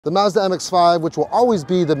The Mazda MX-5, which will always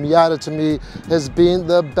be the Miata to me, has been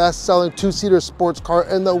the best-selling two-seater sports car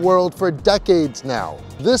in the world for decades now.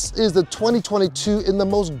 This is the 2022 in the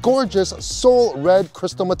most gorgeous soul red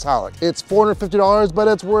crystal metallic. It's $450, but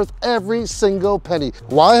it's worth every single penny.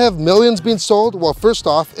 Why have millions been sold? Well, first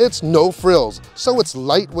off, it's no frills. So it's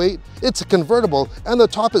lightweight, it's a convertible, and the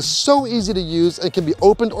top is so easy to use and can be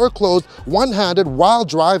opened or closed one-handed while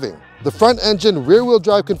driving. The front engine rear-wheel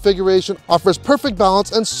drive configuration offers perfect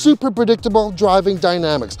balance and super predictable driving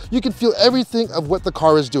dynamics. You can feel everything of what the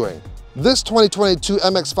car is doing. This 2022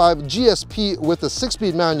 MX-5 GSP with a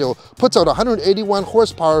 6-speed manual puts out 181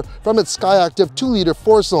 horsepower from its skyactiv 2-liter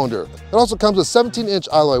 4-cylinder. It also comes with 17-inch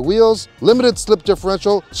alloy wheels, limited slip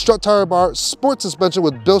differential, strut tire bar, sport suspension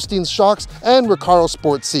with Bilstein shocks, and Recaro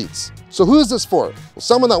sport seats. So who is this for? Well,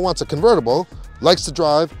 someone that wants a convertible, likes to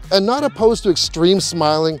drive, and not opposed to extreme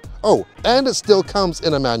smiling. Oh, and it still comes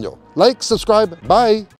in a manual. Like, subscribe, bye.